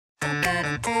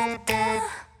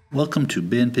Welcome to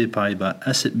BNP Paribas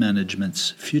Asset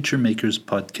Management's Future Makers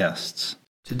podcasts.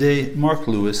 Today, Mark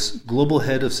Lewis, Global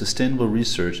Head of Sustainable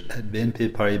Research at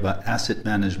BNP Paribas Asset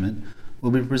Management,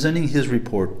 will be presenting his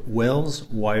report, Wells,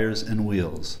 Wires and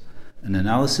Wheels, an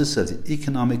analysis of the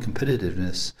economic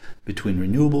competitiveness between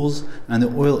renewables and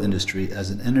the oil industry as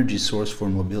an energy source for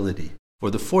mobility. For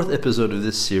the fourth episode of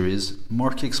this series,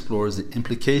 Mark explores the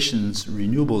implications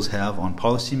renewables have on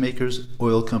policymakers,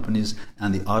 oil companies,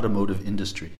 and the automotive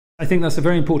industry. I think that's a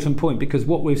very important point, because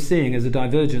what we're seeing is a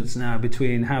divergence now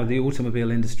between how the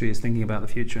automobile industry is thinking about the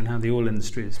future and how the oil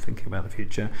industry is thinking about the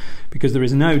future. Because there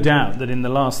is no doubt that in the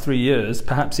last 3 years,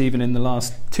 perhaps even in the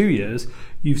last 2 years,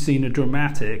 you've seen a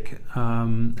dramatic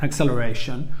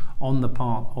acceleration on the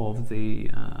part of the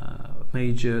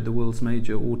world's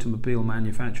major automobile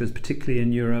manufacturers, particularly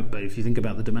in Europe, but if you think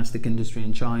about the domestic industry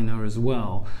in China as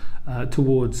well,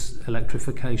 towards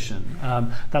electrification.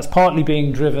 That's partly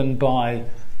being driven by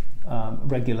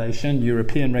regulation.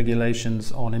 European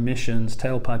regulations on emissions,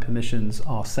 tailpipe emissions,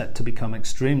 are set to become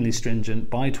extremely stringent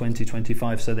by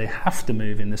 2025, so they have to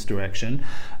move in this direction.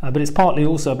 But it's partly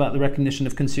also about the recognition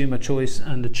of consumer choice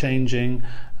and a changing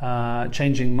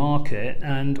market,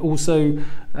 and also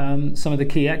some of the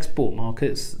key export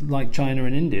markets like China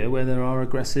and India, where there are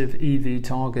aggressive EV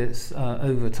targets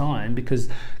over time. Because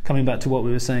coming back to what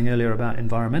we were saying earlier about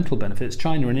environmental benefits,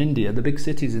 China and India, the big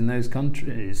cities in those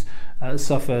countries,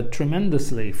 suffer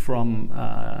tremendously from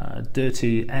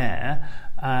dirty air,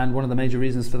 and one of the major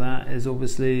reasons for that is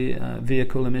obviously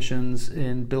vehicle emissions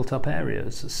in built-up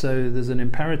areas. So there's an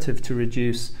imperative to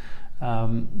reduce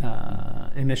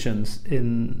emissions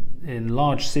in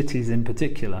large cities, in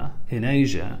particular in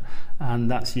Asia,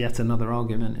 and that's yet another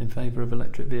argument in favour of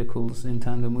electric vehicles in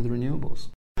tandem with renewables.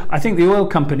 I think the oil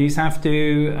companies have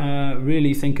to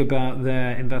really think about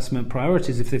their investment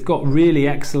priorities. If they've got really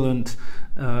excellent,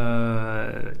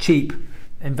 cheap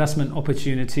investment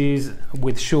opportunities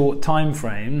with short time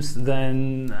frames,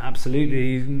 then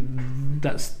absolutely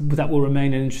that will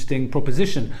remain an interesting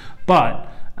proposition. But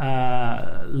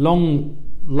long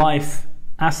life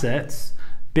assets,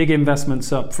 big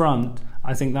investments up front,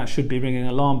 I think that should be ringing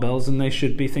alarm bells, and they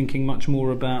should be thinking much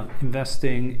more about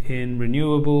investing in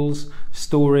renewables,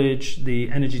 storage,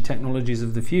 the energy technologies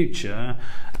of the future,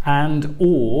 and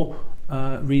or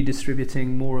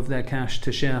redistributing more of their cash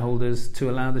to shareholders to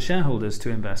allow the shareholders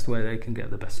to invest where they can get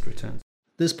the best returns.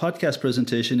 This podcast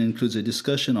presentation includes a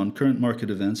discussion on current market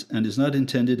events and is not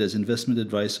intended as investment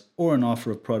advice or an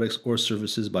offer of products or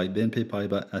services by BNP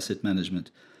Paribas Asset Management.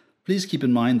 Please keep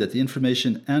in mind that the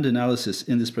information and analysis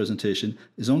in this presentation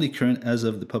is only current as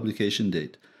of the publication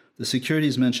date. The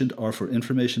securities mentioned are for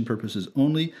information purposes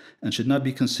only and should not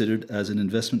be considered as an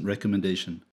investment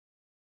recommendation.